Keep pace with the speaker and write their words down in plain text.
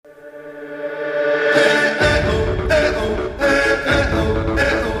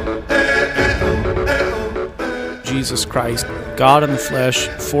Jesus Christ, God in the flesh,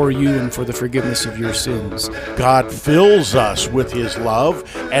 for you and for the forgiveness of your sins. God fills us with His love,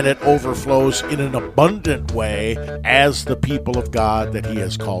 and it overflows in an abundant way as the people of God that He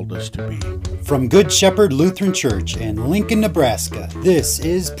has called us to be. From Good Shepherd Lutheran Church in Lincoln, Nebraska, this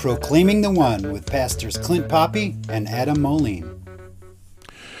is Proclaiming the One with Pastors Clint Poppy and Adam Moline.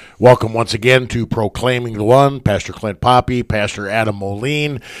 Welcome once again to Proclaiming the One. Pastor Clint Poppy, Pastor Adam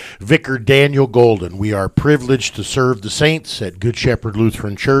Moline, Vicar Daniel Golden. We are privileged to serve the saints at Good Shepherd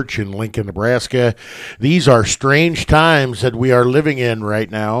Lutheran Church in Lincoln, Nebraska. These are strange times that we are living in right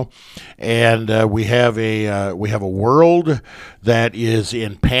now, and we have a world that is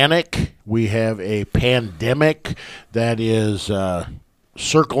in panic. We have a pandemic that is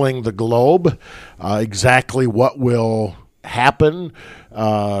circling the globe. Exactly what will happen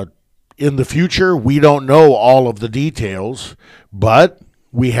in the future, we don't know all of the details, but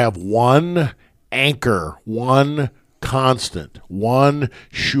we have one anchor, one constant, one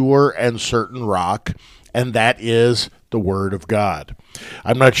sure and certain rock, and that is the Word of God.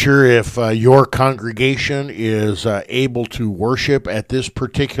 I'm not sure if your congregation is able to worship at this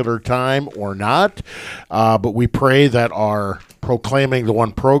particular time or not, but we pray that our Proclaiming the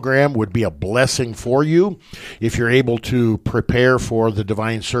One program would be a blessing for you. If you're able to prepare for the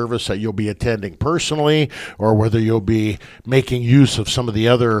divine service that you'll be attending personally, or whether you'll be making use of some of the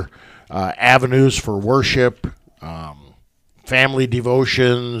other avenues for worship, family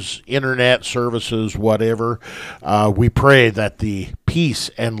devotions, internet services, whatever. We pray that the peace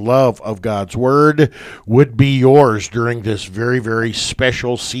and love of God's Word would be yours during this very, very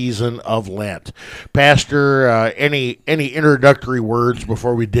special season of Lent. Pastor, any introductory words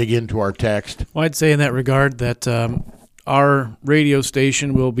before we dig into our text? Well, I'd say in that regard that our radio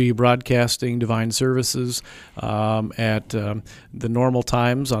station will be broadcasting divine services at the normal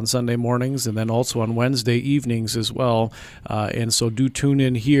times on Sunday mornings and then also on Wednesday evenings as well. And so do tune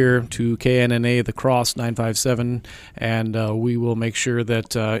in here to KNNA The Cross 957, and we will make sure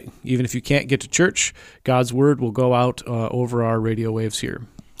that even if you can't get to church, God's Word will go out over our radio waves here.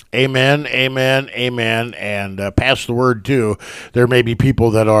 Amen, amen, amen, and pass the word too. There may be people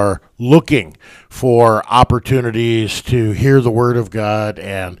that are looking for opportunities to hear the Word of God,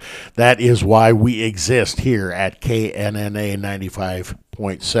 and that is why we exist here at KNNA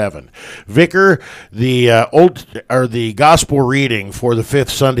 95.7. Vicar, the gospel reading for the fifth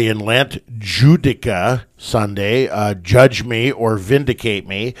Sunday in Lent, Judica Sunday, judge me or vindicate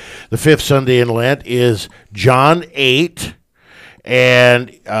me. The fifth Sunday in Lent is John 8. And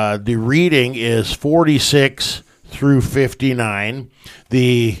the reading is 46 through 59.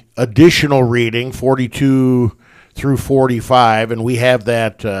 The additional reading, 42 through 45, and we have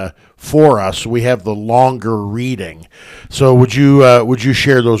that for us. We have the longer reading. So would you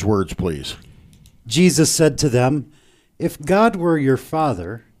share those words, please? Jesus said to them, "If God were your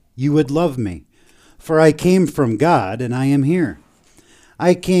Father, you would love me, for I came from God, and I am here.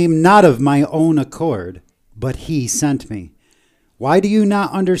 I came not of my own accord, but He sent me. Why do you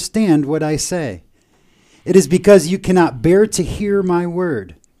not understand what I say? It is because you cannot bear to hear my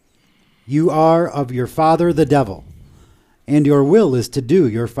word. You are of your father the devil, and your will is to do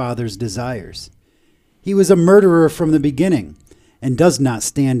your father's desires. He was a murderer from the beginning, and does not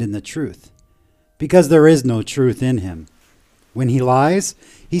stand in the truth, because there is no truth in him. When he lies,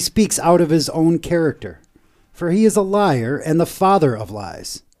 he speaks out of his own character, for he is a liar and the father of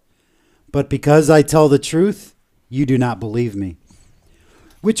lies. But because I tell the truth, you do not believe me.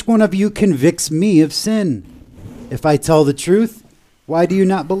 Which one of you convicts me of sin? If I tell the truth, why do you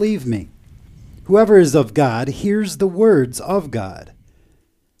not believe me? Whoever is of God hears the words of God.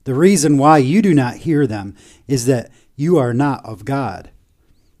 The reason why you do not hear them is that you are not of God."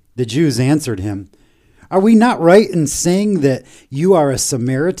 The Jews answered him, "Are we not right in saying that you are a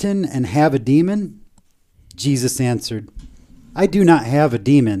Samaritan and have a demon?" Jesus answered, "I do not have a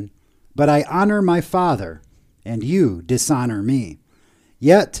demon, but I honor my Father, and you dishonor me.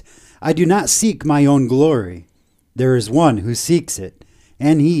 Yet I do not seek my own glory. There is one who seeks it,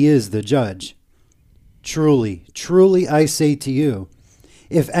 and he is the judge. Truly, truly I say to you,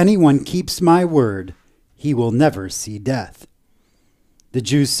 if anyone keeps my word, he will never see death." The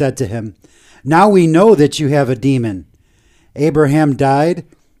Jews said to him, "Now we know that you have a demon. Abraham died,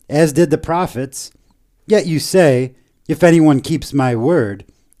 as did the prophets. Yet you say, if anyone keeps my word,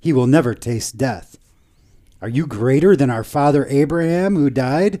 he will never taste death. Are you greater than our father Abraham, who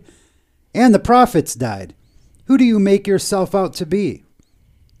died? And the prophets died. Who do you make yourself out to be?"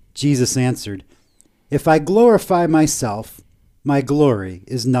 Jesus answered, "If I glorify myself, my glory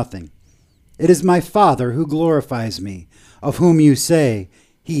is nothing. It is my Father who glorifies me, of whom you say,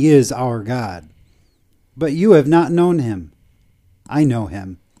 He is our God. but you have not known him. I know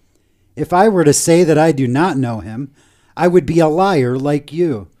him. If I were to say that I do not know him, I would be a liar like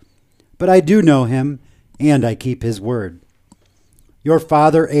you. But I do know him, and I keep his word. Your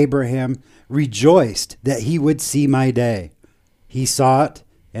father Abraham rejoiced that he would see my day. He saw it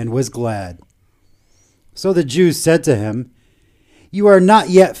and was glad. So the Jews said to him, You are not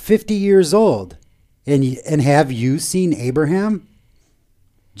yet 50 years old, and have you seen Abraham?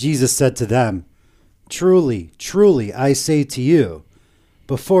 Jesus said to them, Truly, truly, I say to you,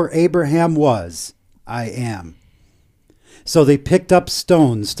 before Abraham was, I am. So they picked up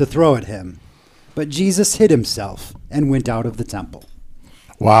stones to throw at him, but Jesus hid himself and went out of the temple.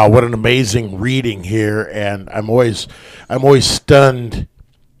 Wow, what an amazing reading here, and I'm always stunned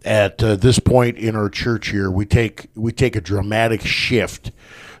at this point in our church here. We take a dramatic shift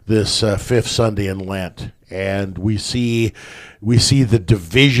this fifth Sunday in Lent, and we see the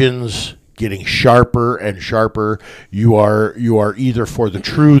divisions getting sharper and sharper. You are either for the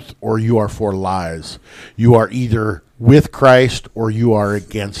truth or you are for lies. You are either with Christ or you are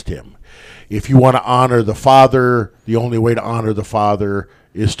against him. If you want to honor the Father, the only way to honor the Father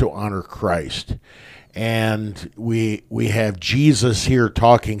is to honor Christ. And we have Jesus here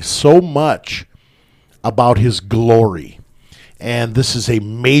talking so much about his glory. And this is a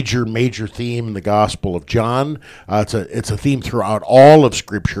major, major theme in the Gospel of John. It's a theme throughout all of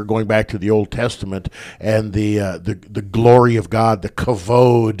Scripture, going back to the Old Testament, and the glory of God, the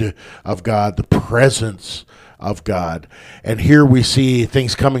kavod of God, the presence of God. And here we see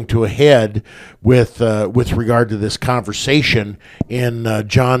things coming to a head with regard to this conversation in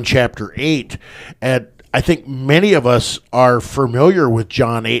John chapter 8. And I think many of us are familiar with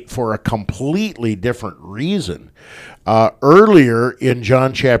John 8 for a completely different reason. Earlier in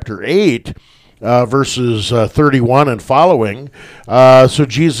John chapter 8, verses 31 and following, so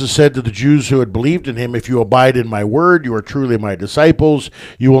Jesus said to the Jews who had believed in him, If you abide in my word, you are truly my disciples.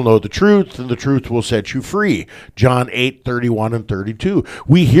 You will know the truth, and the truth will set you free. John 8, 31 and 32.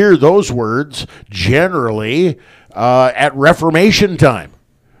 We hear those words generally at Reformation time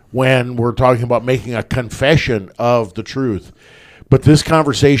when we're talking about making a confession of the truth. But this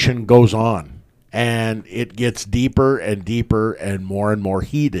conversation goes on, and it gets deeper and deeper and more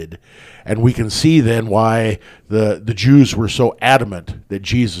heated. And we can see then why the Jews were so adamant that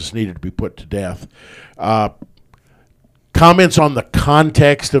Jesus needed to be put to death. Comments on the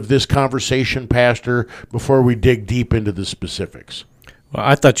context of this conversation, Pastor, before we dig deep into the specifics? Well,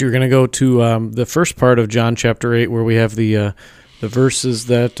 I thought you were going to go to the first part of John chapter 8 where we have the verses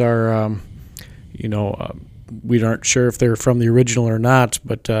that are, we aren't sure if they're from the original or not,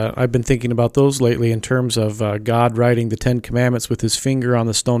 but I've been thinking about those lately in terms of God writing the Ten Commandments with his finger on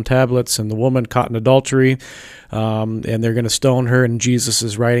the stone tablets, and the woman caught in adultery, and they're going to stone her, and Jesus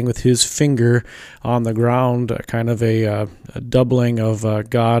is writing with his finger on the ground, kind of a doubling of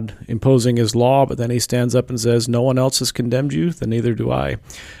God imposing his law, but then he stands up and says, no one else has condemned you, then neither do I.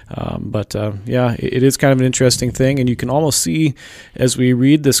 It is kind of an interesting thing, and you can almost see as we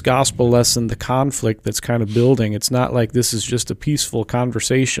read this gospel lesson the conflict that's kind of building. It's not like this is just a peaceful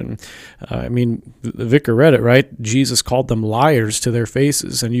conversation. The vicar read it, right? Jesus called them liars to their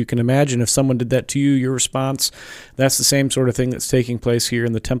faces, and you can imagine if someone did that to you, your response, that's the same sort of thing that's taking place here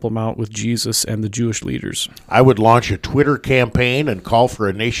in the Temple Mount with Jesus and the Jewish leaders. I would launch a Twitter campaign and call for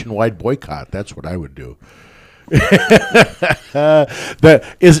a nationwide boycott. That's what I would do.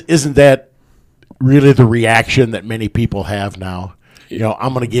 Isn't that really the reaction that many people have now?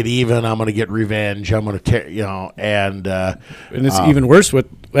 I'm going to get even. I'm going to get revenge. I'm going to, and it's even worse. What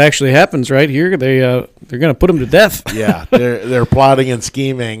actually happens right here? They're going to put him to death. Yeah, they're plotting and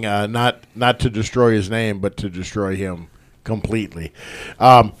scheming, not to destroy his name, but to destroy him completely.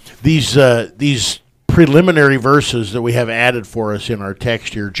 These preliminary verses that we have added for us in our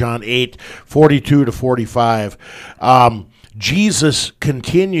text here, John 8, 42 to 45. Jesus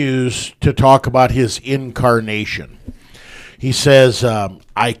continues to talk about his incarnation. He says,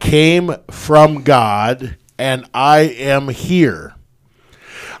 I came from God, and I am here.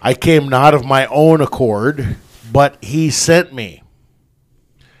 I came not of my own accord, but he sent me.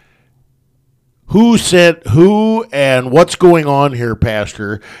 Who sent who, and what's going on here,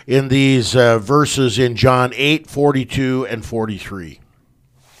 Pastor, in these verses in John 8, 42 and 43?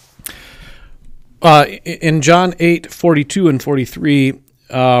 In John 8, 42 and 43,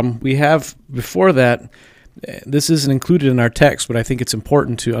 we have before that, this isn't included in our text, but I think it's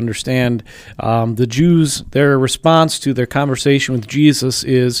important to understand the Jews, their response to their conversation with Jesus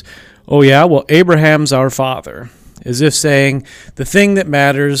is, oh yeah, well, Abraham's our father. As if saying the thing that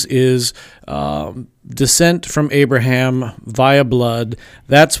matters is the descent from Abraham via blood.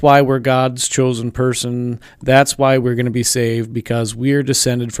 That's why we're God's chosen person. That's why we're going to be saved, because we're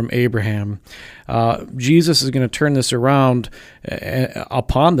descended from Abraham. Jesus is going to turn this around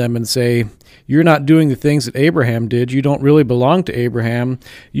upon them and say, you're not doing the things that Abraham did. You don't really belong to Abraham.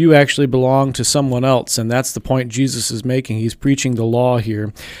 You actually belong to someone else, and that's the point Jesus is making. He's preaching the law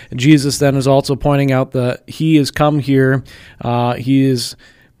here. Jesus then is also pointing out that he has come here.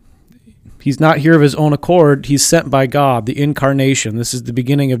 He's not here of his own accord. He's sent by God, the incarnation. This is the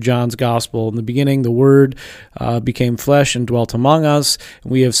beginning of John's gospel. In the beginning, the Word became flesh and dwelt among us.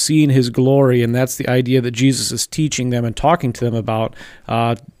 We have seen his glory, and that's the idea that Jesus is teaching them and talking to them about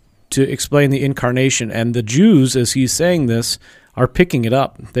to explain the incarnation. And the Jews, as he's saying this, are picking it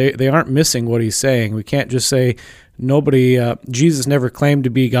up. They aren't missing what he's saying. We can't just say Jesus never claimed to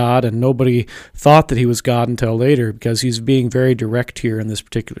be God, and nobody thought that he was God until later, because he's being very direct here in this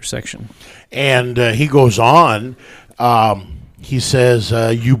particular section. And he goes on, he says,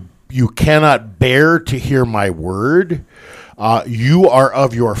 you cannot bear to hear my word. You are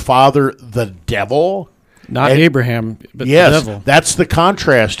of your father, the devil. Not Abraham, but yes, the devil. That's the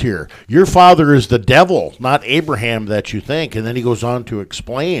contrast here. Your father is the devil, not Abraham that you think. And then he goes on to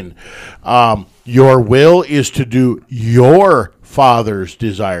explain, your will is to do your father's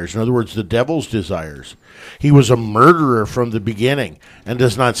desires. In other words, the devil's desires. He was a murderer from the beginning and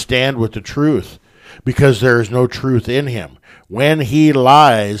does not stand with the truth, because there is no truth in him. When he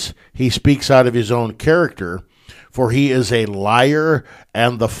lies, he speaks out of his own character, for he is a liar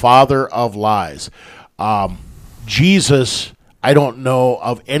and the father of lies. Jesus, I don't know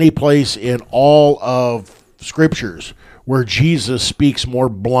of any place in all of Scriptures where Jesus speaks more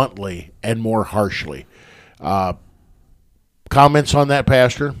bluntly and more harshly. Comments on that,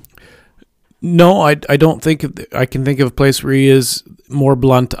 Pastor? No, I don't think I can think of a place where he is more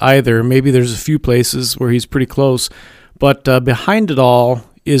blunt either. Maybe there's a few places where he's pretty close, but behind it all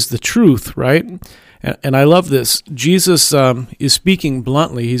is the truth, right? And I love this. Jesus is speaking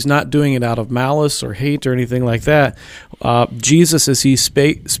bluntly. He's not doing it out of malice or hate or anything like that. Jesus, as he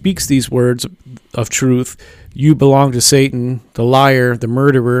speaks these words of truth, you belong to Satan, the liar, the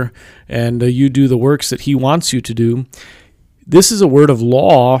murderer, and you do the works that he wants you to do. This is a word of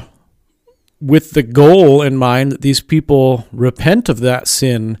law with the goal in mind that these people repent of that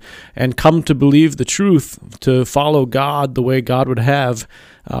sin and come to believe the truth, to follow God the way God would have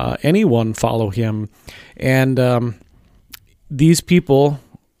anyone follow him. And these people,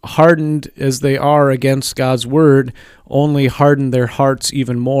 hardened as they are against God's word, only harden their hearts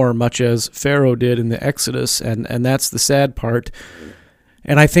even more, much as Pharaoh did in the Exodus, and that's the sad part.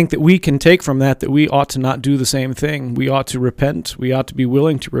 And I think that we can take from that we ought to not do the same thing. We ought to repent. We ought to be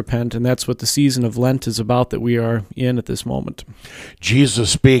willing to repent, and that's what the season of Lent is about that we are in at this moment. Jesus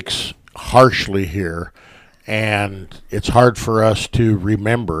speaks harshly here, and it's hard for us to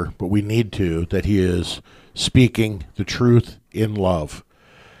remember, but we need to, that he is speaking the truth in love.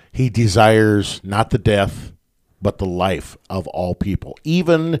 He desires not the death, but the life of all people,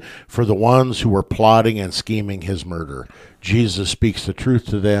 even for the ones who were plotting and scheming his murder. Jesus speaks the truth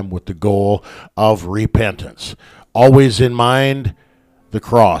to them with the goal of repentance. Always in mind, the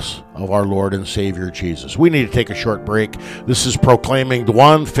cross of our Lord and Savior Jesus. We need to take a short break. This is Proclaiming the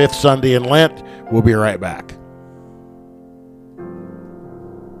One, 5th Sunday in Lent. We'll be right back.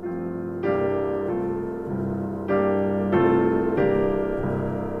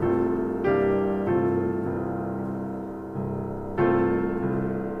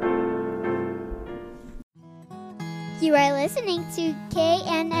 You are listening to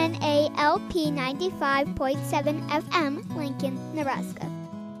KNNALP 95.7 FM, Lincoln, Nebraska.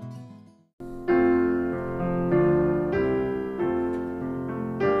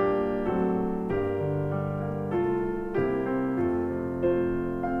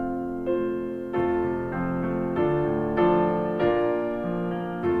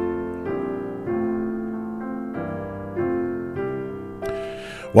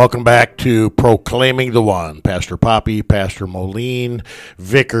 Welcome back to Proclaiming the One. Pastor Poppy, Pastor Moline,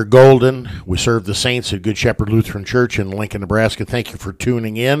 Vicar Golden. We serve the saints at Good Shepherd Lutheran Church in Lincoln, Nebraska. Thank you for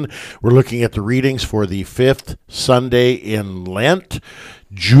tuning in. We're looking at the readings for the 5th Sunday in Lent,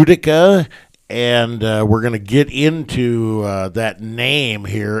 Judica, and we're going to get into that name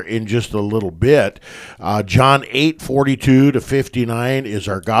here in just a little bit. John 8:42 to 59 is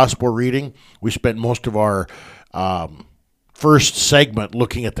our gospel reading. We spent most of our first segment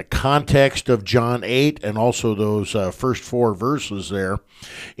looking at the context of John 8 and also those first 4 verses there.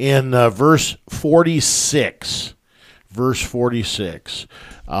 In verse 46,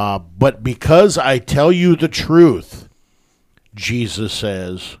 but because I tell you the truth, Jesus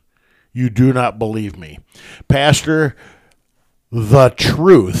says, you do not believe me. Pastor, the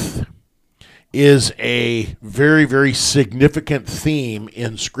truth is a very, very significant theme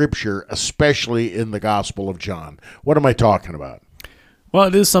in Scripture, especially in the Gospel of John. What am I talking about? Well,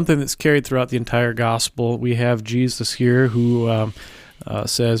 it is something that's carried throughout the entire gospel. We have Jesus here who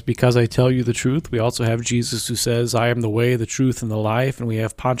says, because I tell you the truth. We also have Jesus who says, I am the way, the truth, and the life. And we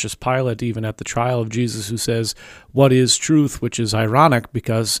have Pontius Pilate, even at the trial of Jesus, who says, what is truth? Which is ironic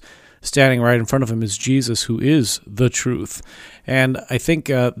because standing right in front of him is Jesus, who is the truth. And I think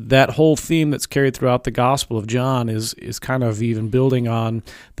that whole theme that's carried throughout the Gospel of John is kind of even building on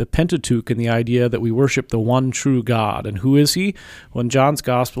the Pentateuch and the idea that we worship the one true God. And who is he? Well, in John's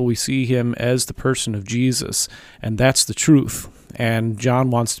Gospel, we see him as the person of Jesus, and that's the truth. And John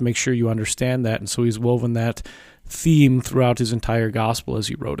wants to make sure you understand that, and so he's woven that theme throughout his entire Gospel as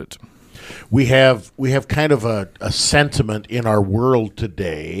he wrote it. We have kind of a sentiment in our world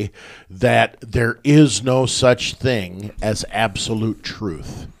today that there is no such thing as absolute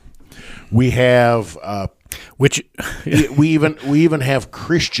truth. We have Which we even have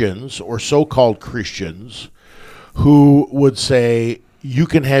Christians or so-called Christians who would say you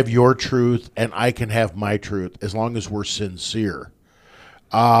can have your truth and I can have my truth as long as we're sincere.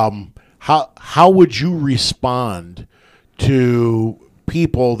 How would you respond to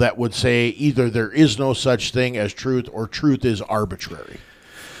people that would say either there is no such thing as truth or truth is arbitrary?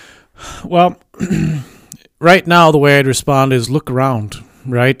 Well, right now the way I'd respond is look around,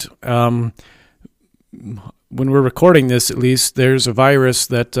 right? When we're recording this, at least, there's a virus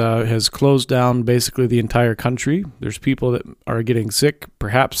that has closed down basically the entire country. There's people that are getting sick.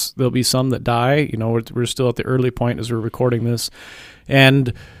 Perhaps there'll be some that die. You know, we're still at the early point as we're recording this.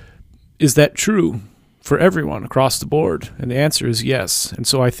 And is that true for everyone across the board? And the answer is yes. And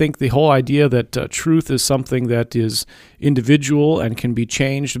so I think the whole idea that truth is something that is individual and can be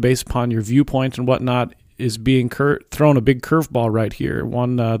changed based upon your viewpoint and whatnot is being thrown a big curveball right here,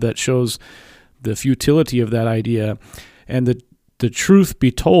 one that shows the futility of that idea. And the truth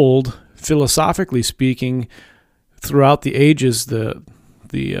be told, philosophically speaking, throughout the ages, the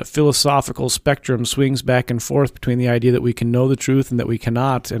philosophical spectrum swings back and forth between the idea that we can know the truth and that we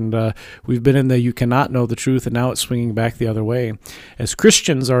cannot. And we've been in the you cannot know the truth, and now it's swinging back the other way. As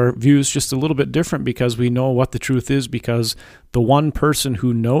Christians, our view is just a little bit different because we know what the truth is, because the one person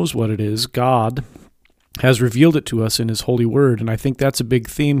who knows what it is, God, has revealed it to us in his holy word. And I think that's a big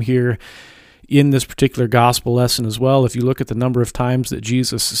theme here in this particular gospel lesson as well. If you look at the number of times that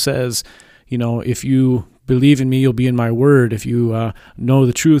Jesus says, you know, if you believe in me, you'll be in my word. If you know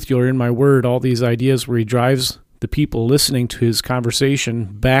the truth, you're in my word. All these ideas where he drives the people listening to his conversation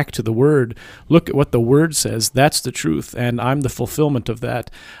back to the word. Look at what the word says. That's the truth, and I'm the fulfillment of that.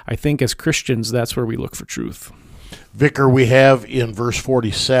 I think as Christians, that's where we look for truth. Vicar, we have in verse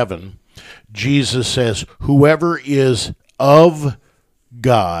 47, Jesus says, whoever is of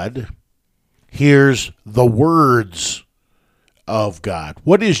God hears the words of God.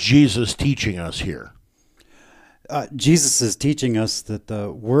 What is Jesus teaching us here? Jesus is teaching us that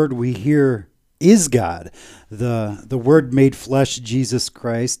the word we hear is God. The word made flesh, Jesus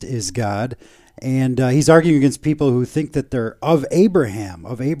Christ, is God. And he's arguing against people who think that they're of Abraham,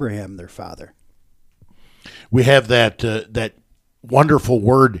 their father. We have that wonderful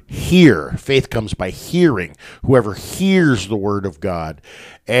word hear. Faith comes by hearing. Whoever hears the word of God.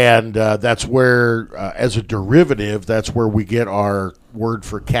 And that's where, as a derivative, that's where we get our word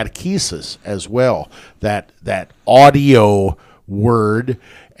for catechesis as well. That audio word.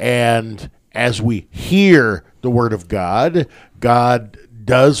 And as we hear the word of God, God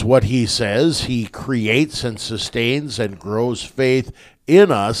does what he says. He creates and sustains and grows faith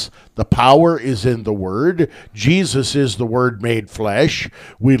in us. The power is in the word. Jesus is the word made flesh.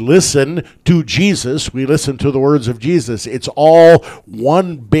 We listen to Jesus. We listen to the words of Jesus. It's all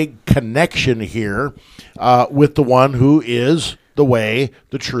one big connection here with the one who is the way,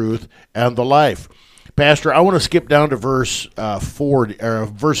 the truth, and the life. Pastor, I want to skip down to verse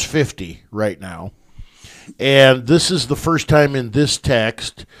 50 right now. And this is the first time in this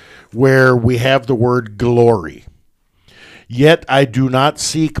text where we have the word glory. Yet I do not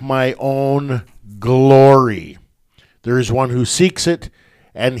seek my own glory. There is one who seeks it,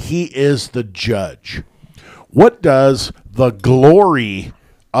 and he is the judge. What does the glory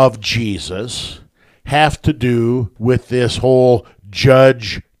of Jesus have to do with this whole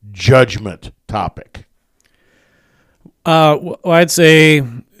judgment topic? Well, I'd say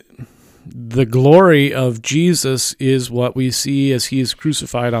the glory of Jesus is what we see as he is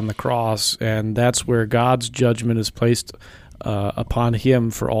crucified on the cross, and that's where God's judgment is placed upon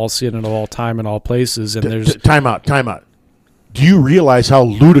him for all sin and all time and all places. And there's time out. Do you realize how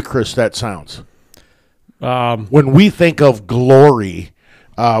ludicrous that sounds? Um, When we think of glory,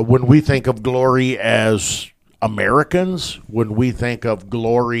 as Americans, when we think of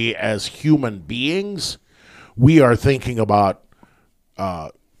glory as human beings, we are thinking about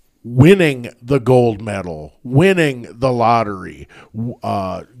winning the gold medal, winning the lottery,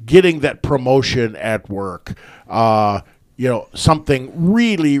 getting that promotion at work, something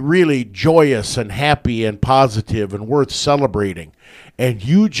really, really joyous and happy and positive and worth celebrating. And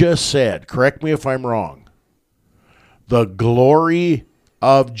you just said, correct me if I'm wrong, the glory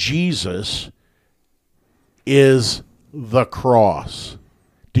of Jesus is the cross.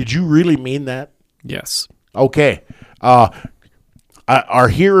 Did you really mean that? yes. Okay. Our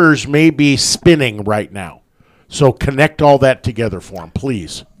hearers may be spinning right now. So connect all that together for them,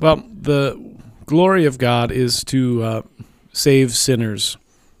 please. Well, the glory of God is to save sinners,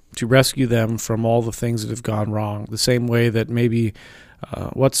 to rescue them from all the things that have gone wrong. The same way that maybe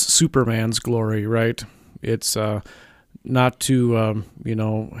what's Superman's glory, right? It's not to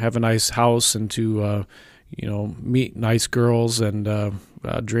have a nice house and to meet nice girls and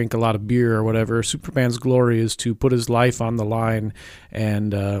drink a lot of beer or whatever. Superman's glory is to put his life on the line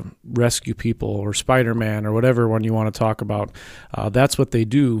and rescue people, or Spider-Man, or whatever one you want to talk about. That's what they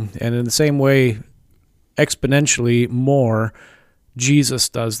do. And in the same way, exponentially more, Jesus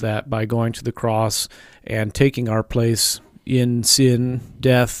does that by going to the cross and taking our place in sin,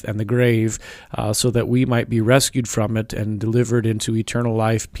 death, and the grave, so that we might be rescued from it and delivered into eternal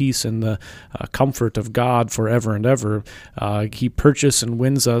life, peace, and the comfort of God forever and ever. He purchased and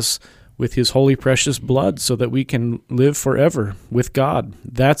wins us with his holy, precious blood so that we can live forever with God.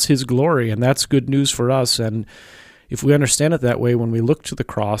 That's his glory, and that's good news for us. And if we understand it that way, when we look to the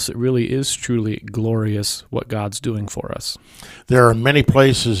cross, it really is truly glorious what God's doing for us. There are many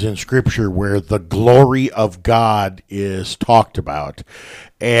places in Scripture where the glory of God is talked about,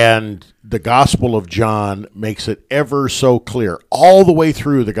 and the Gospel of John makes it ever so clear, all the way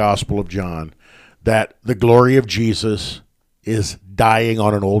through the Gospel of John, that the glory of Jesus is dying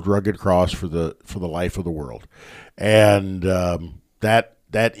on an old rugged cross for the life of the world. And that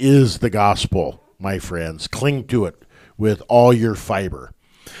is the gospel, my friends. Cling to it with all your fiber.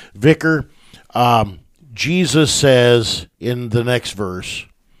 Vicar, Jesus says in the next verse,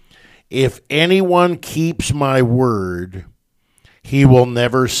 if anyone keeps my word, he will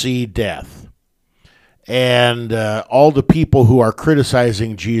never see death. And all the people who are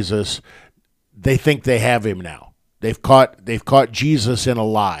criticizing Jesus, they think they have him now. They've caught Jesus in a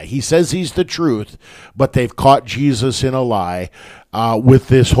lie. He says he's the truth, but they've caught Jesus in a lie with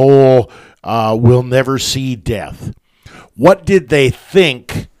this whole we'll never see death. What did they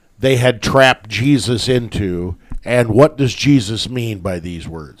think they had trapped Jesus into, and what does Jesus mean by these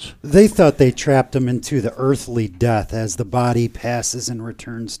words? They thought they trapped him into the earthly death as the body passes and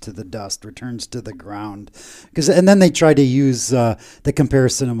returns to the dust, returns to the ground. And then they try to use the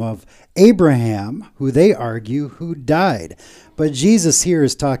comparison of Abraham, who they argue, who died. But Jesus here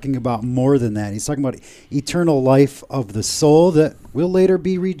is talking about more than that. He's talking about eternal life of the soul that will later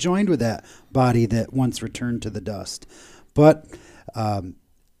be rejoined with that body that once returned to the dust. But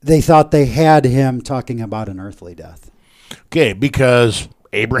they thought they had him talking about an earthly death. Okay, because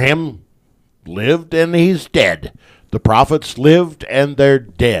Abraham lived and he's dead. The prophets lived and they're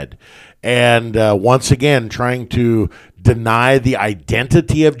dead. And once again, trying to deny the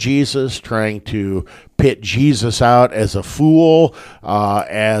identity of Jesus, trying to pit Jesus out as a fool,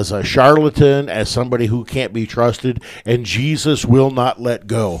 as a charlatan, as somebody who can't be trusted. And Jesus will not let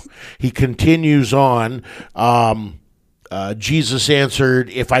go. He continues on. Jesus answered,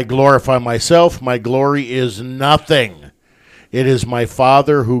 if I glorify myself, my glory is nothing. It is my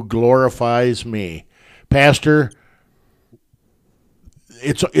Father who glorifies me. Pastor,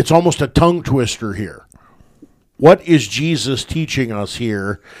 it's almost a tongue twister here. What is Jesus teaching us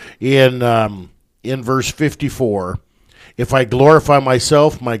here in verse 54? If I glorify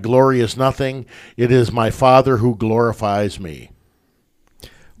myself, my glory is nothing. It is my Father who glorifies me.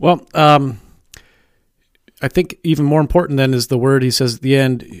 Well, I think even more important then is the word he says at the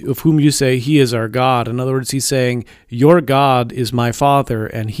end, of whom you say he is our God. In other words, he's saying, your God is my Father,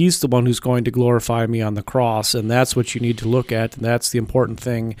 and he's the one who's going to glorify me on the cross, and that's what you need to look at, and that's the important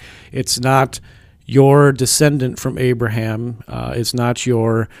thing. It's not your descendant from Abraham. It's not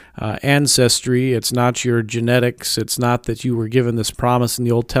your ancestry. It's not your genetics. It's not that you were given this promise in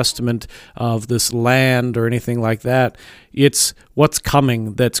the Old Testament of this land or anything like that. It's what's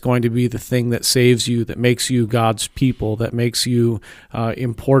coming that's going to be the thing that saves you, that makes you God's people, that makes you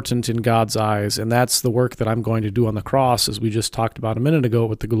important in God's eyes. And that's the work that I'm going to do on the cross, as we just talked about a minute ago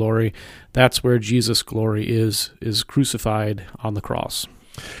with the glory. That's where Jesus' glory is crucified on the cross.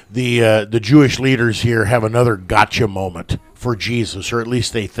 The Jewish leaders here have another gotcha moment for Jesus, or at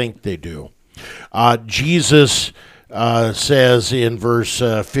least they think they do. Jesus says in verse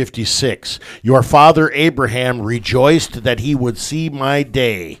 56, "Your father Abraham rejoiced that he would see my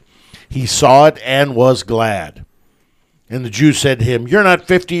day. He saw it and was glad." And the Jews said to him, "You're not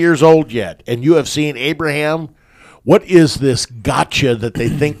 50 years old yet, and you have seen Abraham?" What is this gotcha that they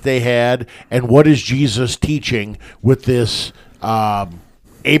think they had, and what is Jesus teaching with this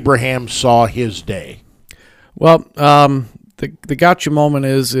Abraham saw his day? Well, the gotcha moment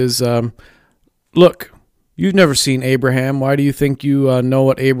is look, you've never seen Abraham. Why do you think you know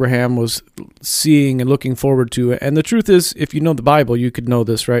what Abraham was seeing and looking forward to? And the truth is, if you know the Bible, you could know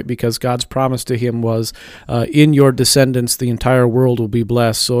this, right? Because God's promise to him was, in your descendants, the entire world will be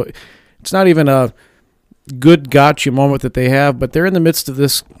blessed. So it's not even a good gotcha moment that they have, but they're in the midst of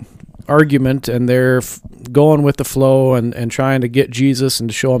this argument, and they're going with the flow and trying to get Jesus and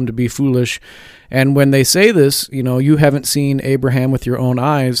to show him to be foolish. And when they say this, you haven't seen Abraham with your own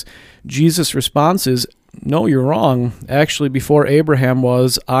eyes, Jesus' response is, no, you're wrong. Actually, before Abraham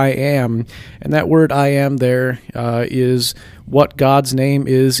was, I am. And that word I am there is what God's name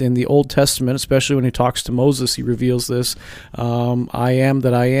is in the Old Testament, especially when he talks to Moses. He reveals this. I am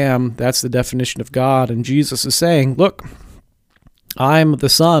that I am. That's the definition of God. And Jesus is saying, look, I'm the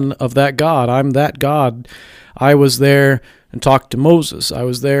son of that God. I'm that God. I was there and talked to Moses. I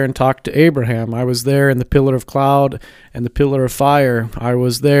was there and talked to Abraham. I was there in the pillar of cloud and the pillar of fire. I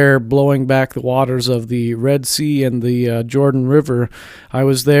was there blowing back the waters of the Red Sea and the Jordan River. I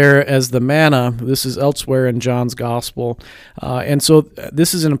was there as the manna. This is elsewhere in John's Gospel. And so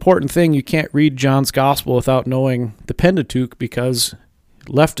this is an important thing. You can't read John's Gospel without knowing the Pentateuch, because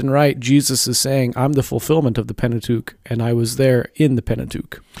left and right, Jesus is saying, I'm the fulfillment of the Pentateuch, and I was there in the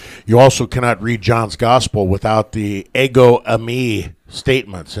Pentateuch. You also cannot read John's Gospel without the ego eimi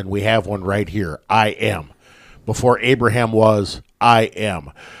statements, and we have one right here. I am. Before Abraham was, I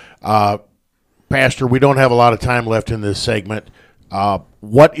am. Pastor, we don't have a lot of time left in this segment.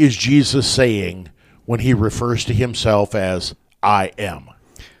 What is Jesus saying when he refers to himself as I am?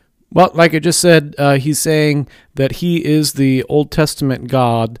 Well, like I just said, he's saying that he is the Old Testament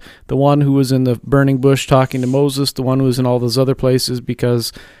God, the one who was in the burning bush talking to Moses, the one who was in all those other places,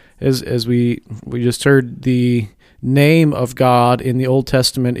 because as we just heard, the name of God in the Old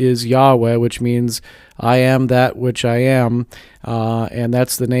Testament is Yahweh, which means I am that which I am, and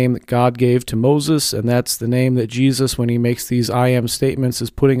that's the name that God gave to Moses, and that's the name that Jesus, when he makes these I am statements, is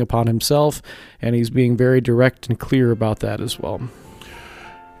putting upon himself, and he's being very direct and clear about that as well.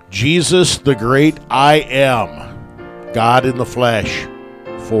 Jesus, the great I am, God in the flesh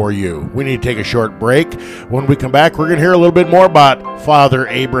for you. We need to take a short break. When we come back, we're going to hear a little bit more about Father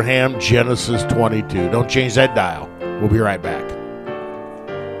Abraham, Genesis 22. Don't change that dial. We'll be right back.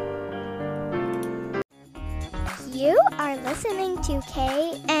 You are listening to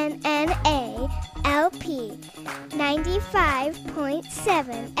KNNA LP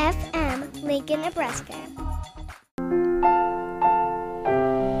 95.7 FM, Lincoln, Nebraska.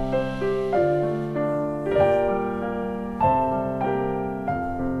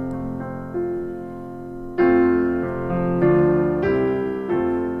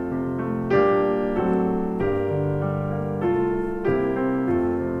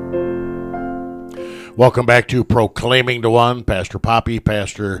 Welcome back to Proclaiming the One. Pastor Poppy,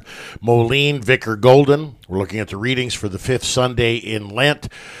 Pastor Moline, Vicar Golden. We're looking at the readings for the fifth Sunday in Lent.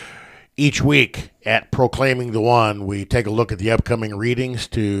 Each week at Proclaiming the One, we take a look at the upcoming readings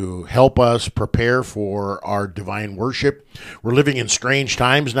to help us prepare for our divine worship. We're living in strange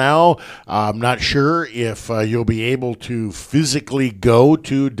times now. I'm not sure if you'll be able to physically go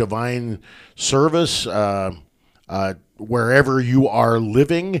to divine service wherever you are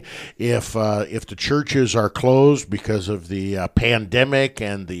living, if the churches are closed because of the pandemic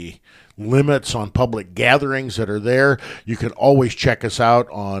and the limits on public gatherings that are there, you can always check us out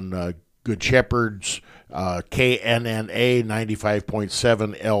on Good Shepherd's KNNA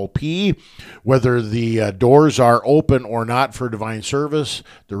 95.7 LP. Whether the doors are open or not for divine service,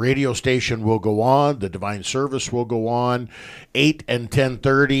 the radio station will go on. The divine service will go on 8 and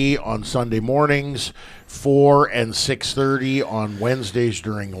 10:30 on Sunday mornings, 4 and 6:30 on Wednesdays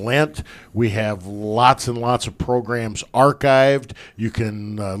during Lent. We have lots and lots of programs archived. You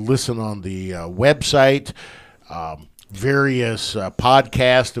can listen on the website. Various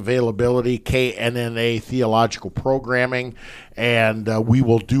podcast availability, KNNA Theological Programming, and we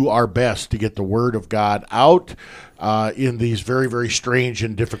will do our best to get the Word of God out in these very, very strange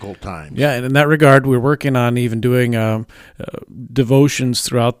and difficult times. Yeah, and in that regard, we're working on even doing devotions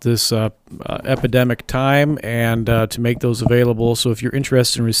throughout this epidemic time and to make those available. So if you're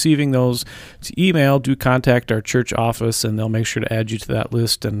interested in receiving those to email, do contact our church office, and they'll make sure to add you to that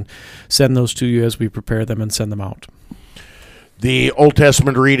list and send those to you as we prepare them and send them out. The Old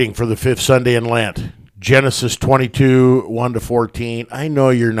Testament reading for the fifth Sunday in Lent, Genesis 22, 1-14. I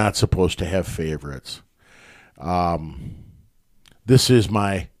know you're not supposed to have favorites. This is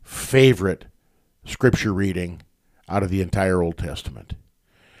my favorite scripture reading out of the entire Old Testament.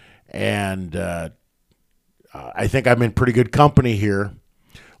 And I think I'm in pretty good company here.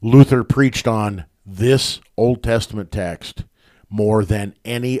 Luther preached on this Old Testament text more than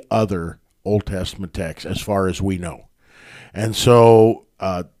any other Old Testament text as far as we know. And so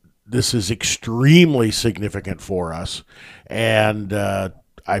this is extremely significant for us, and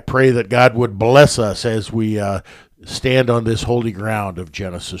I pray that God would bless us as we stand on this holy ground of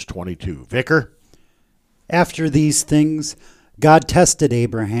Genesis 22. Vicar? After these things, God tested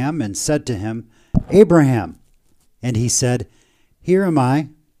Abraham and said to him, Abraham. And he said, Here am I.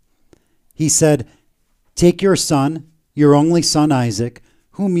 He said, Take your son, your only son Isaac,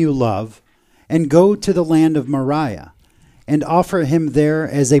 whom you love, and go to the land of Moriah, and offer him there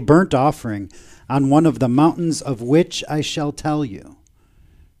as a burnt offering on one of the mountains of which I shall tell you.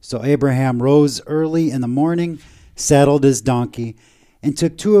 So Abraham rose early in the morning, saddled his donkey, and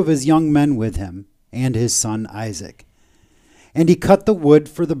took 2 of his young men with him, and his son Isaac. And he cut the wood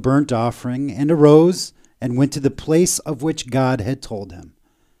for the burnt offering, and arose, and went to the place of which God had told him.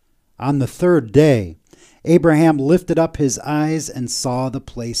 On the 3rd day, Abraham lifted up his eyes and saw the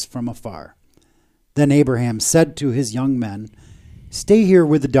place from afar. Then Abraham said to his young men, Stay here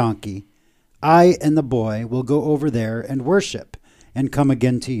with the donkey. I and the boy will go over there and worship, and come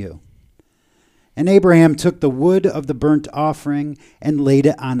again to you. And Abraham took the wood of the burnt offering and laid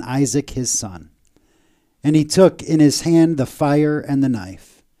it on Isaac his son. And he took in his hand the fire and the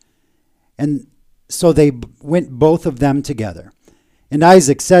knife. And so they went both of them together. And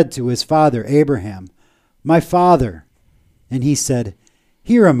Isaac said to his father Abraham, My father. And he said,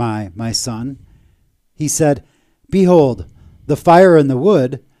 Here am I, my son. He said, Behold, the fire and the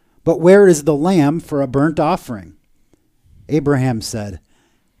wood, but where is the lamb for a burnt offering? Abraham said,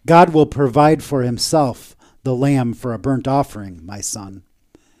 God will provide for himself the lamb for a burnt offering, my son.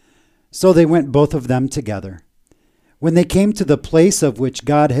 So they went both of them together. When they came to the place of which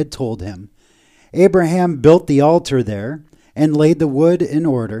God had told him, Abraham built the altar there and laid the wood in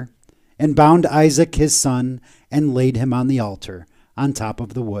order, and bound Isaac his son and laid him on the altar on top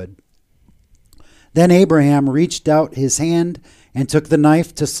of the wood. Then Abraham reached out his hand and took the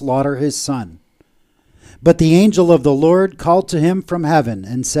knife to slaughter his son. But the angel of the Lord called to him from heaven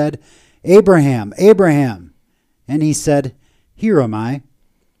and said, Abraham, Abraham. And he said, Here am I.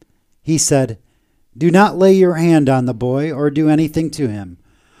 He said, Do not lay your hand on the boy or do anything to him,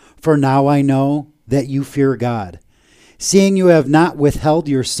 for now I know that you fear God, seeing you have not withheld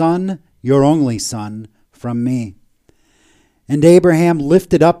your son, your only son, from me. And Abraham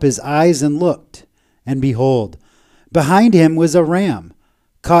lifted up his eyes and looked, and behold, behind him was a ram,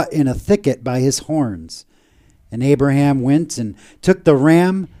 caught in a thicket by his horns. And Abraham went and took the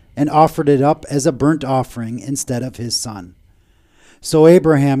ram and offered it up as a burnt offering instead of his son. So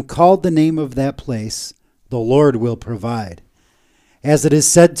Abraham called the name of that place, The Lord Will Provide. As it is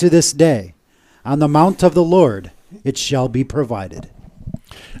said to this day, On the mount of the Lord it shall be provided.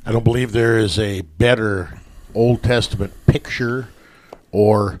 I don't believe there is a better Old Testament picture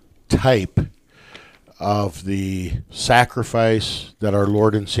or type of the sacrifice that our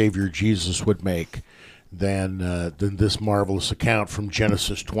Lord and Savior Jesus would make than this marvelous account from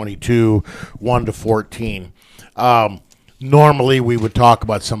Genesis 22, 1-14. Normally we would talk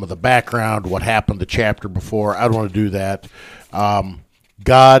about some of the background, what happened the chapter before. I don't want to do that.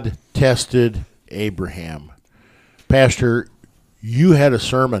 God tested Abraham. Pastor, you had a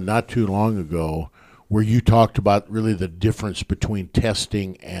sermon not too long ago where you talked about really the difference between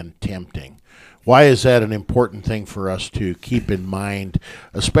testing and tempting. Why is that an important thing for us to keep in mind,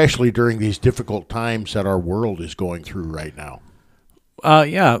 especially during these difficult times that our world is going through right now?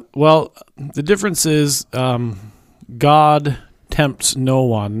 Yeah, well, the difference is God tempts no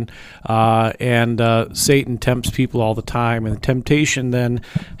one, and Satan tempts people all the time. And the temptation then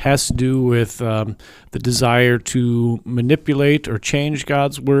has to do with the desire to manipulate or change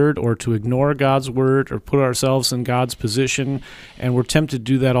God's word, or to ignore God's word, or put ourselves in God's position. And we're tempted to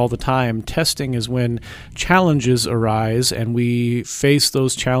do that all the time. Testing is when challenges arise, and we face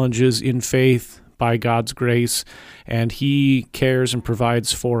those challenges in faith by God's grace, and He cares and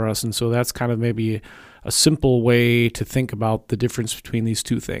provides for us. And so that's kind of maybe a simple way to think about the difference between these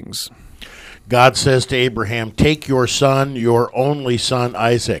two things. God says to Abraham, take your son, your only son,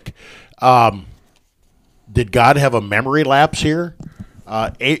 Isaac. Did God have a memory lapse here?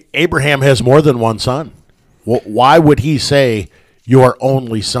 Abraham has more than one son. Why would he say your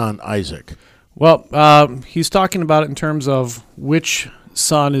only son, Isaac? Well, he's talking about it in terms of which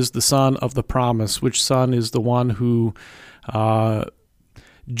son is the son of the promise, which son is the one who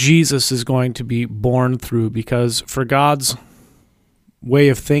Jesus is going to be born through, because for God's way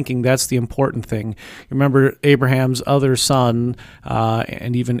of thinking, that's the important thing. Remember, Abraham's other son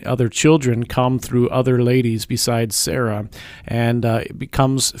and even other children come through other ladies besides Sarah, and it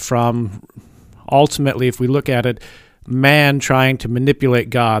becomes from, ultimately, if we look at it, man trying to manipulate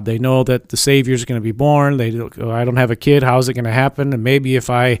God. They know that the Savior is going to be born. They go, oh, I don't have a kid. How's it going to happen? And maybe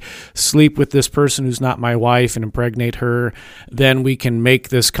if I sleep with this person who's not my wife and impregnate her, then we can make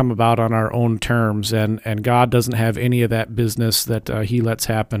this come about on our own terms. And God doesn't have any of that business that He lets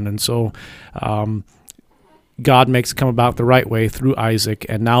happen. And so God makes it come about the right way through Isaac.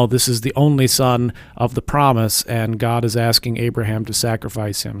 And now this is the only son of the promise, and God is asking Abraham to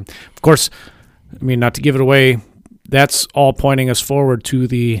sacrifice him. Of course, I mean, not to give it away, that's all pointing us forward to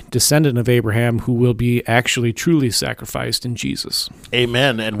the descendant of Abraham who will be actually truly sacrificed in Jesus.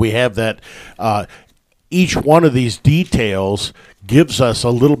 Amen. And we have that. Each one of these details gives us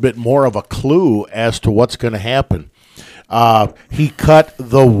a little bit more of a clue as to what's going to happen. He cut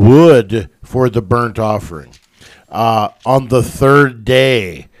the wood for the burnt offering. On the third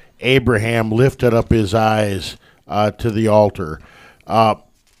day, Abraham lifted up his eyes to the altar.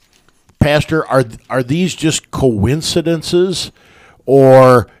 Pastor, are these just coincidences,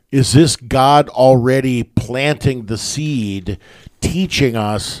 or is this God already planting the seed, teaching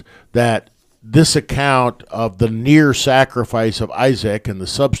us that this account of the near sacrifice of Isaac and the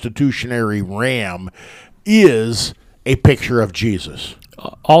substitutionary ram is a picture of Jesus?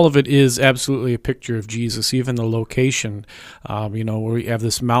 All of it is absolutely a picture of Jesus, even the location, where we have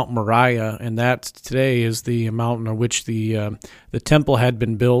this Mount Moriah, and that today is the mountain on which the temple had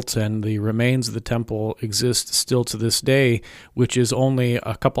been built, and the remains of the temple exist still to this day, which is only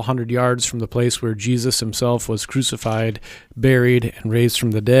a couple hundred yards from the place where Jesus himself was crucified, buried, and raised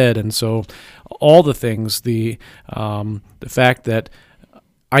from the dead. And so all the things, the fact that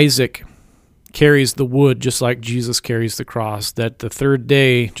Isaac carries the wood just like Jesus carries the cross, that the third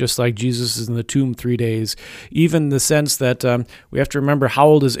day, just like Jesus is in the tomb 3 days, even the sense that we have to remember, how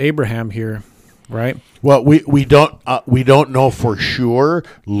old is Abraham here, right? Well, we don't know for sure.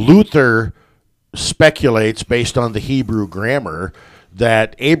 Luther speculates, based on the Hebrew grammar,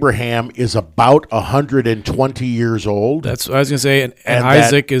 that Abraham is about 120 years old. That's what I was going to say, and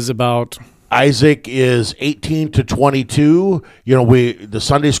Isaac is about... Isaac is 18 to 22. The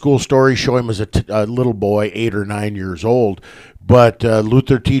Sunday school stories show him as a little boy, 8 or 9 years old. But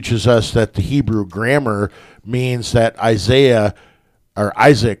Luther teaches us that the Hebrew grammar means that Isaac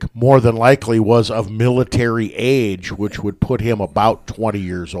more than likely was of military age, which would put him about 20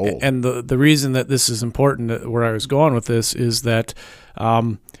 years old. And the reason that this is important, where I was going with this, is that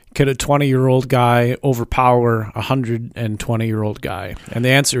could a 20-year-old guy overpower a 120-year-old guy? And the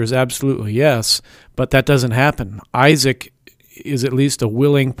answer is absolutely yes, but that doesn't happen. Isaac is at least a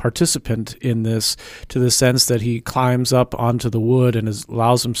willing participant in this, to the sense that he climbs up onto the wood and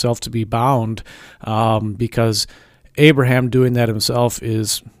allows himself to be bound, because Abraham doing that himself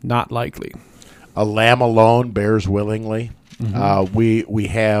is not likely. A lamb alone bears willingly. Mm-hmm. We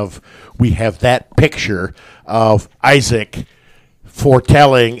have that picture of Isaac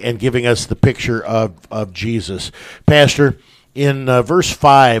foretelling and giving us the picture of Jesus. Pastor, in verse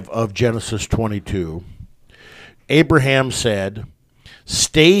 5 of Genesis 22, Abraham said,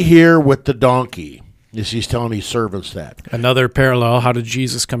 "Stay here with the donkey." He's telling his servants that. Another parallel. How did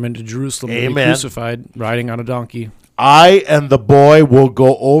Jesus come into Jerusalem Amen. To be crucified, riding on a donkey? "I and the boy will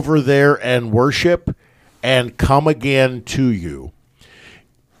go over there and worship and come again to you."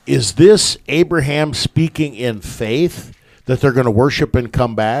 Is this Abraham speaking in faith, that they're going to worship and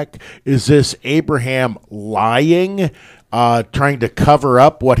come back? Is this Abraham lying, trying to cover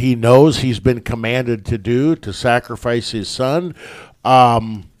up what he knows he's been commanded to do, to sacrifice his son?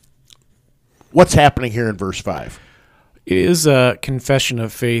 What's happening here in verse 5? It is a confession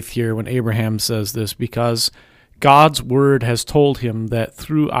of faith here when Abraham says this, because God's word has told him that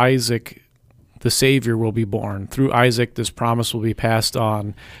through Isaac the Savior will be born. Through Isaac this promise will be passed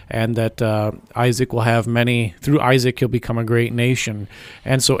on, and that Isaac will have many. Through Isaac he'll become a great nation.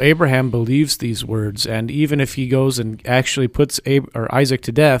 And so Abraham believes these words, and even if he goes and actually puts Isaac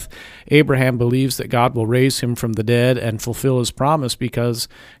to death, Abraham believes that God will raise him from the dead and fulfill his promise, because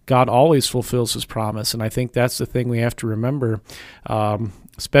God always fulfills his promise. And I think that's the thing we have to remember,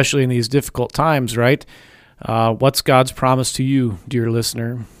 especially in these difficult times, right? What's God's promise to you, dear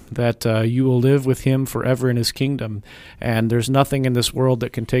listener? That you will live with him forever in his kingdom. And there's nothing in this world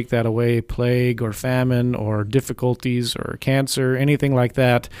that can take that away, plague or famine or difficulties or cancer, anything like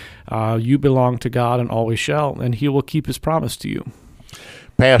that. You belong to God and always shall, and he will keep his promise to you.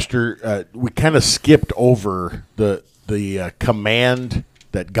 Pastor, we kind of skipped over the command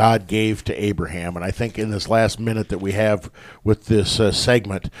that God gave to Abraham, and I think in this last minute that we have with this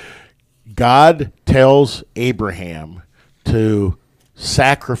segment, God tells Abraham to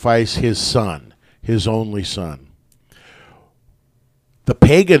sacrifice his son, his only son. The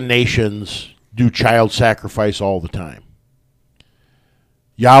pagan nations do child sacrifice all the time.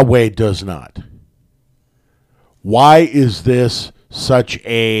 Yahweh does not. Why is this such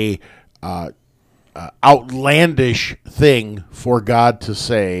a outlandish thing for God to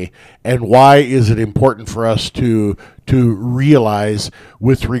say, and why is it important for us to realize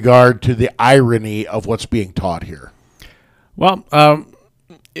with regard to the irony of what's being taught here? Well,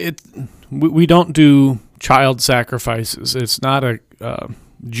 we don't do child sacrifices. It's not a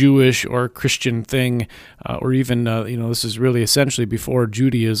Jewish or Christian thing, or even this is really essentially before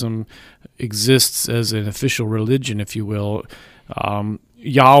Judaism exists as an official religion, if you will.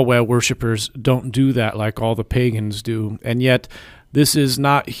 Yahweh worshipers don't do that like all the pagans do, and yet this is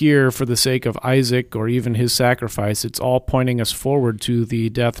not here for the sake of Isaac or even his sacrifice. It's all pointing us forward to the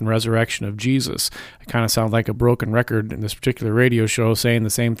death and resurrection of Jesus. I kind of sound like a broken record in this particular radio show saying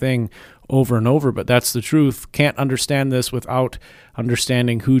the same thing over and over, but that's the truth. Can't understand this without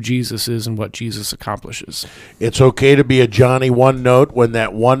understanding who Jesus is and what Jesus accomplishes. It's okay to be a Johnny one note when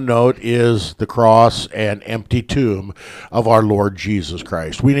that one note is the cross and empty tomb of our Lord Jesus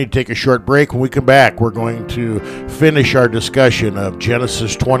Christ. We need to take a short break. When we come back, we're going to finish our discussion of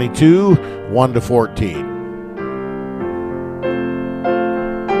Genesis 22, 1 to 14.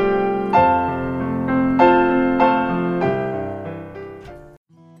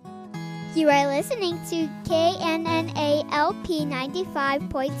 You are listening to KNNA-LP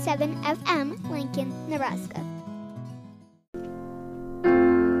 95.7 FM, Lincoln, Nebraska.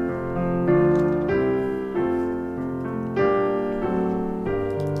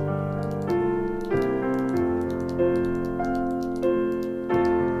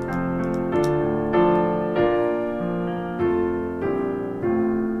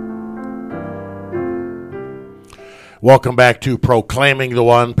 Welcome back to Proclaiming the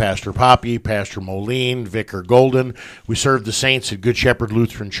One. Pastor Poppy, Pastor Moline, Vicar Golden. We serve the saints at Good Shepherd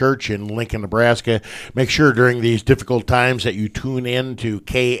Lutheran Church in Lincoln, Nebraska. Make sure during these difficult times that you tune in to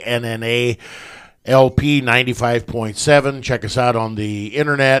KNNA LP 95.7. Check us out on the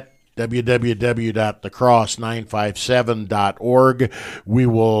internet, www.thecross957.org. We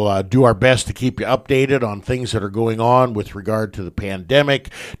will do our best to keep you updated on things that are going on with regard to the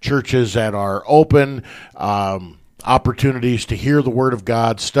pandemic, churches that are open, opportunities to hear the Word of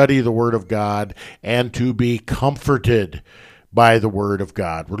God, study the Word of God, and to be comforted by the Word of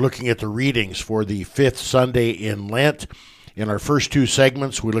God. We're looking at the readings for the fifth Sunday in Lent. In our first two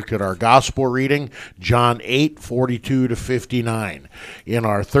segments, we looked at our gospel reading, John 8:42 to 59. In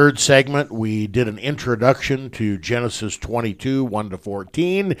our third segment, we did an introduction to Genesis 22, 1 to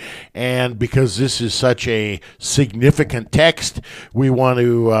 14. And because this is such a significant text, we want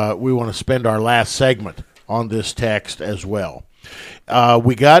to spend our last segment on this text as well.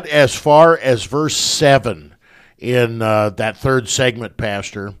 We got as far as verse 7 in that third segment,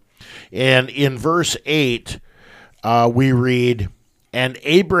 Pastor. And in verse 8, we read, "And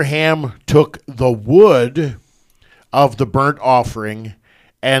Abraham took the wood of the burnt offering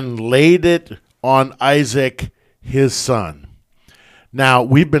and laid it on Isaac, his son." Now,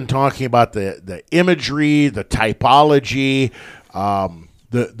 we've been talking about the imagery, the typology,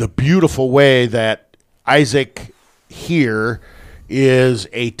 the beautiful way that Isaac here is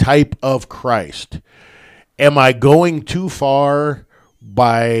a type of Christ. Am I going too far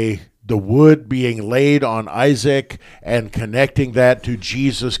by the wood being laid on Isaac and connecting that to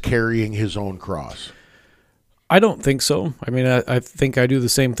Jesus carrying his own cross? I don't think so. I mean, I think I do the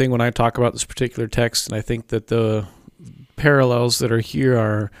same thing when I talk about this particular text, and I think that the parallels that are here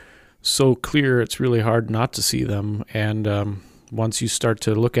are so clear it's really hard not to see them. And once you start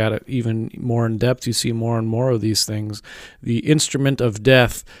to look at it even more in depth, you see more and more of these things. The instrument of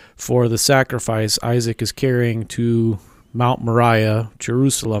death for the sacrifice Isaac is carrying to Mount Moriah,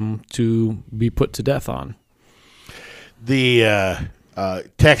 Jerusalem, to be put to death on. The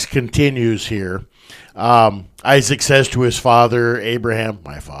text continues here. Isaac says to his father, Abraham,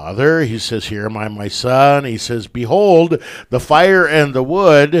 my father. He says, here am I, my son. He says, behold, the fire and the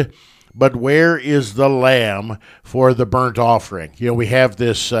wood, but where is the lamb for the burnt offering? You know, we have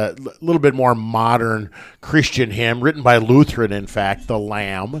this little bit more modern Christian hymn, written by Lutheran, in fact, The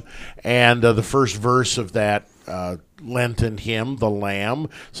Lamb. And the first verse of that Lenten hymn, The Lamb,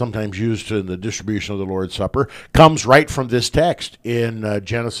 sometimes used in the distribution of the Lord's Supper, comes right from this text in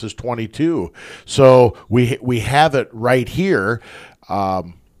Genesis 22. So we have it right here.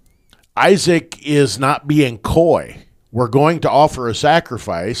 Isaac is not being coy. We're going to offer a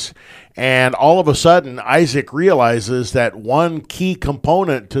sacrifice, and all of a sudden Isaac realizes that one key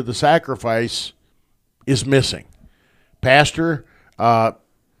component to the sacrifice is missing. Pastor,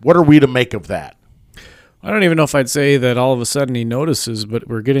 what are we to make of that? I don't even know if I'd say that all of a sudden he notices, but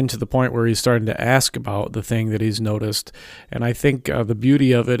we're getting to the point where he's starting to ask about the thing that he's noticed. And I think the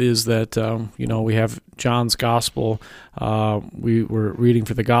beauty of it is that, we have John's gospel. We were reading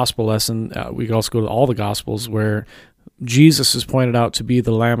for the gospel lesson. We could also go to all the gospels where Jesus is pointed out to be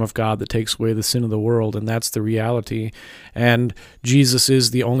the Lamb of God that takes away the sin of the world, and that's the reality. And Jesus is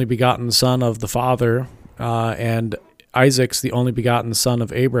the only begotten Son of the Father, and Isaac's the only begotten son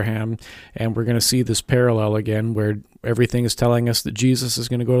of Abraham, and we're going to see this parallel again where everything is telling us that Jesus is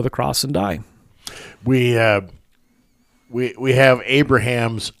going to go to the cross and die. We have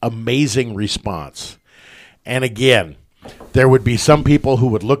Abraham's amazing response. And again, there would be some people who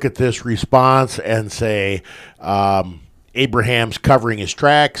would look at this response and say, Abraham's covering his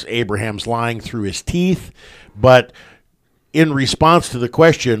tracks, Abraham's lying through his teeth, but in response to the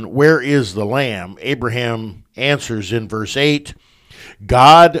question, where is the lamb? Abraham answers in verse 8,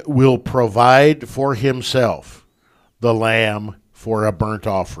 God will provide for himself the lamb for a burnt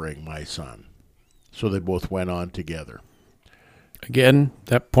offering, my son. So they both went on together. Again,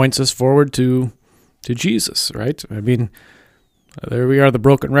 that points us forward to Jesus, right? I mean, there we are, the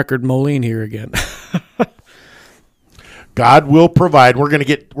broken record Moline here again. God will provide. We're going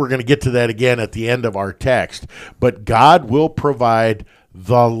to get to that again at the end of our text. But God will provide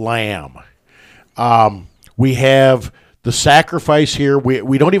the lamb. We have the sacrifice here.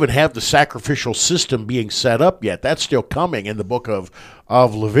 We don't even have the sacrificial system being set up yet. That's still coming in the book of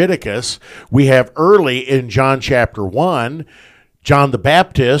Leviticus. We have early in John chapter 1, John the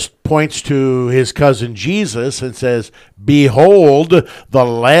Baptist points to his cousin Jesus and says, behold, the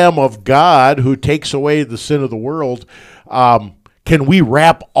Lamb of God who takes away the sin of the world. Can we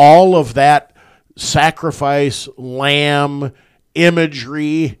wrap all of that sacrifice, lamb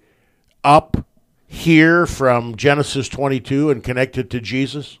imagery up here from Genesis 22 and connect it to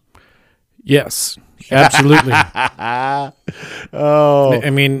Jesus? Yes, absolutely. Oh, I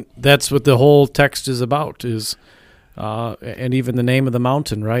mean, that's what the whole text is about, and even the name of the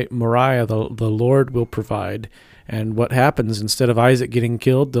mountain, right? Moriah, the Lord will provide. And what happens, instead of Isaac getting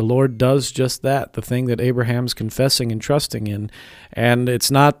killed, the Lord does just that, the thing that Abraham's confessing and trusting in. And it's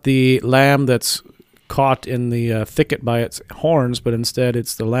not the lamb that's caught in the thicket by its horns, but instead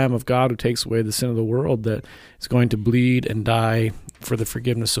it's the Lamb of God who takes away the sin of the world that is going to bleed and die for the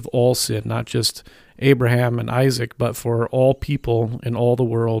forgiveness of all sin, not just Abraham and Isaac, but for all people in all the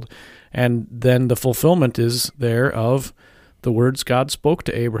world. And then the fulfillment is there of the words God spoke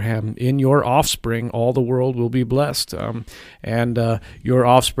to Abraham. In your offspring, all the world will be blessed. And your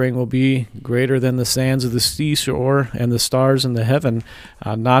offspring will be greater than the sands of the seashore and the stars in the heaven.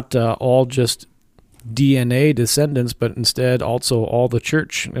 Not all just DNA descendants, but instead also all the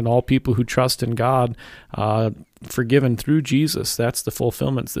church and all people who trust in God, forgiven through Jesus. That's the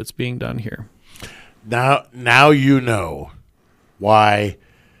fulfillment that's being done here. Now you know why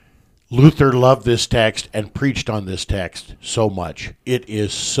Luther loved this text and preached on this text so much. It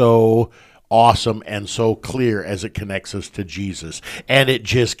is so awesome and so clear as it connects us to Jesus. And it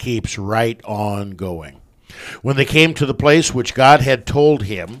just keeps right on going. When they came to the place which God had told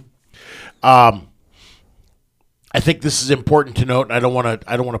him, I think this is important to note, and I don't want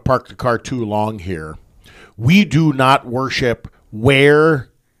to park the car too long here. We do not worship where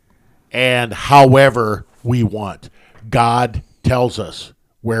and however we want. God tells us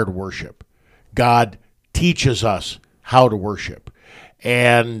where to worship. God teaches us how to worship.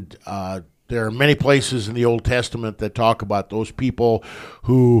 And there are many places in the Old Testament that talk about those people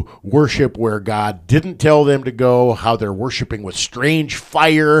who worship where God didn't tell them to go, how they're worshiping with strange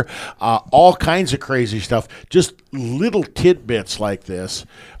fire, all kinds of crazy stuff. Just little tidbits like this.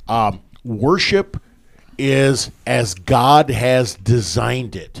 Worship is as God has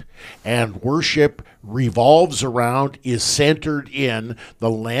designed it. And worship revolves around, is centered in the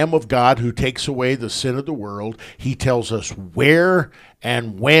Lamb of God who takes away the sin of the world. He tells us where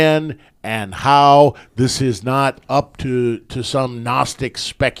and when and how. This is not up to some Gnostic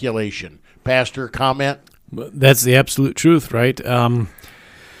speculation. Pastor, comment? That's the absolute truth, right?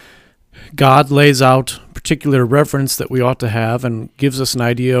 God lays out particular reverence that we ought to have and gives us an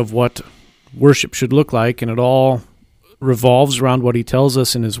idea of what worship should look like, and it all revolves around what he tells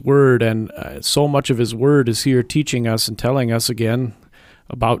us in his word, and so much of his word is here teaching us and telling us again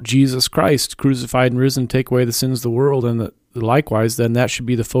about Jesus Christ, crucified and risen, take away the sins of the world, and likewise, then that should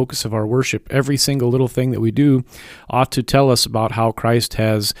be the focus of our worship. Every single little thing that we do ought to tell us about how Christ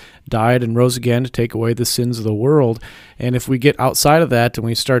has died and rose again to take away the sins of the world. And if we get outside of that and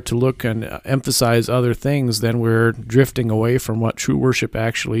we start to look and emphasize other things, then we're drifting away from what true worship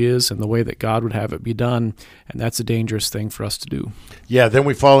actually is and the way that God would have it be done. And that's a dangerous thing for us to do. Yeah, then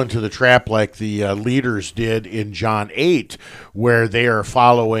we fall into the trap like the leaders did in John 8, where they are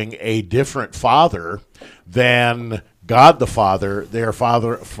following a different father than God the Father. They are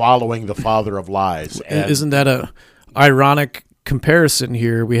following the father of lies. And isn't that a ironic comparison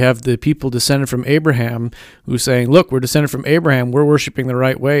here? We have the people descended from Abraham who's saying, look, we're descended from Abraham, we're worshiping the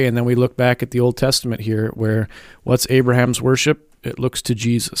right way. And then we look back at the Old Testament here, where what's Abraham's worship? It looks to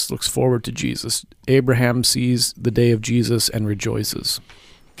Jesus, looks forward to Jesus. Abraham sees the day of Jesus and rejoices.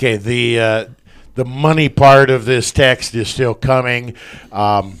 Okay, the money part of this text is still coming.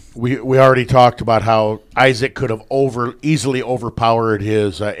 We already talked about how Isaac could have easily overpowered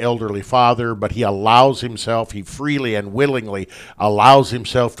his elderly father, but he freely and willingly allows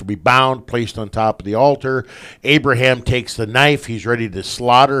himself to be bound, placed on top of the altar. Abraham takes the knife. He's ready to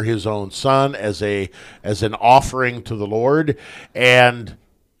slaughter his own son as an offering to the Lord, and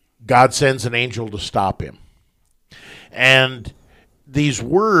God sends an angel to stop him. And these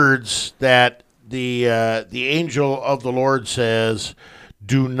words that the angel of the Lord says,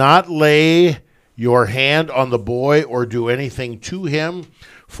 do not lay your hand on the boy or do anything to him,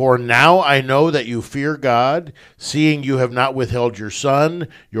 for now I know that you fear God, seeing you have not withheld your son,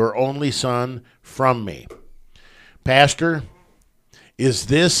 your only son, from me. Pastor, is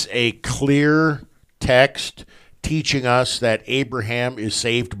this a clear text teaching us that Abraham is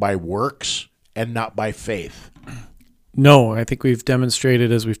saved by works and not by faith? No, I think we've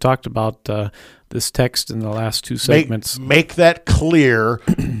demonstrated, as we've talked about this text in the last two segments. Make that clear,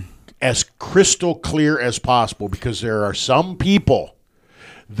 as crystal clear as possible, because there are some people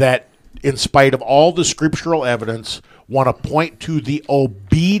that, in spite of all the scriptural evidence, want to point to the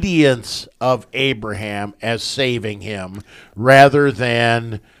obedience of Abraham as saving him, rather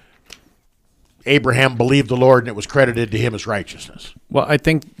than Abraham believed the Lord and it was credited to him as righteousness. Well, I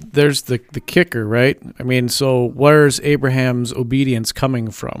think there's the kicker, right? I mean, so where's Abraham's obedience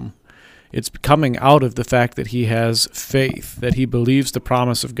coming from? It's coming out of the fact that he has faith, that he believes the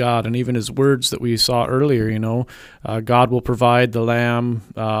promise of God, and even his words that we saw earlier, God will provide the lamb,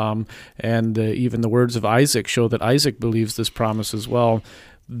 and even the words of Isaac show that Isaac believes this promise as well.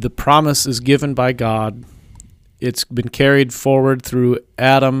 The promise is given by God. It's been carried forward through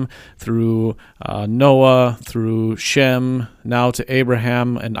Adam, through Noah, through Shem, now to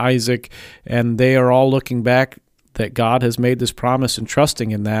Abraham and Isaac, and they are all looking back that God has made this promise and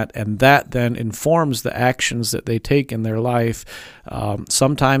trusting in that, and that then informs the actions that they take in their life.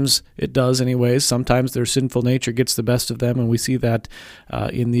 Sometimes it does anyways. Sometimes their sinful nature gets the best of them, and we see that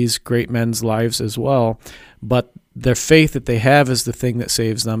in these great men's lives as well. But their faith that they have is the thing that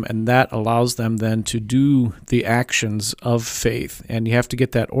saves them, and that allows them then to do the actions of faith. And you have to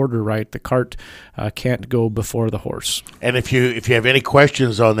get that order right. The cart can't go before the horse. And if you have any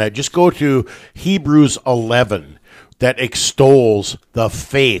questions on that, just go to Hebrews 11, that extols the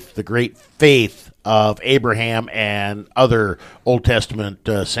faith, the great faith of Abraham and other Old Testament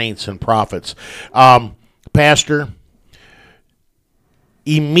saints and prophets. Pastor,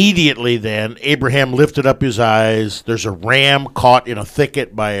 immediately then, Abraham lifted up his eyes. There's a ram caught in a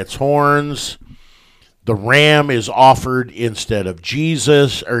thicket by its horns. The ram is offered instead of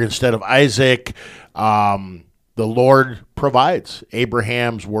Jesus, or instead of Isaac. The Lord provides.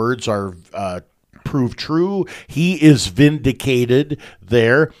 Abraham's words are proved true. He is vindicated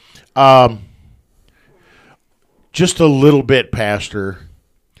there. Just a little bit, Pastor.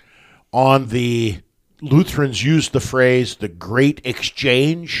 on the Lutherans use the phrase the great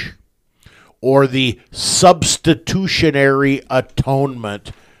exchange or the substitutionary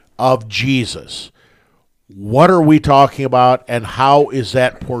atonement of Jesus. What are we talking about, and how is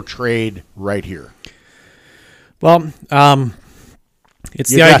that portrayed right here? Well,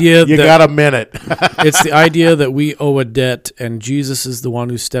 it's You got a minute. It's the idea that we owe a debt, and Jesus is the one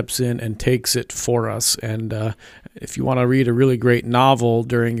who steps in and takes it for us. And if you want to read a really great novel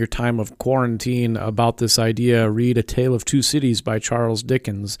during your time of quarantine about this idea, read A Tale of Two Cities by Charles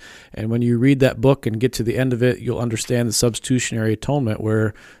Dickens. And when you read that book and get to the end of it, you'll understand the substitutionary atonement,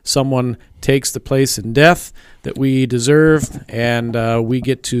 where someone takes the place in death that we deserve, and we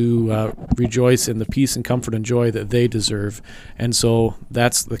get to rejoice in the peace and comfort and joy that they deserve. And so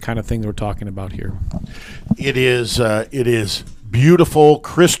that's the kind of thing that we're talking about here. It is beautiful,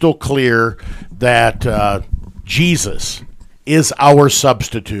 crystal clear that Jesus is our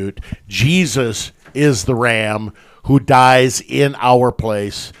substitute. Jesus is the Ram who dies in our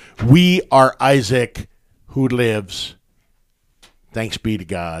place. We are Isaac who lives. Thanks be to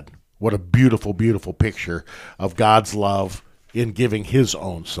God. What a beautiful, beautiful picture of God's love in giving his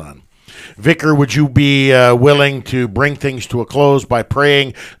own son. Vicar, would you be willing to bring things to a close by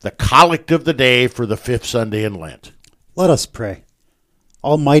praying the collect of the day for the fifth Sunday in Lent? Let us pray.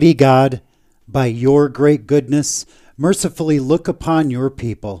 Almighty God, by your great goodness, mercifully look upon your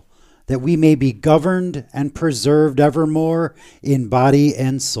people, that we may be governed and preserved evermore in body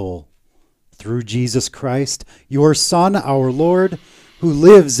and soul. Through Jesus Christ, your Son, our Lord, who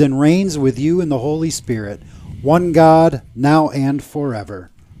lives and reigns with you in the Holy Spirit, one God, now and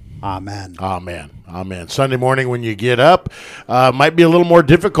forever. Amen. Amen. Amen. Sunday morning when you get up, might be a little more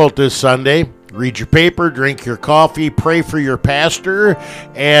difficult this Sunday. Read your paper, drink your coffee, pray for your pastor,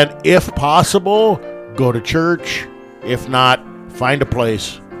 and if possible, go to church. If not, find a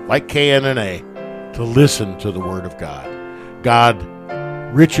place like KNNA to listen to the Word of God. God,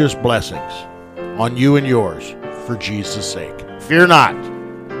 richest blessings on you and yours for Jesus' sake. Fear not,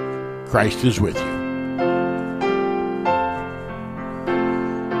 Christ is with you.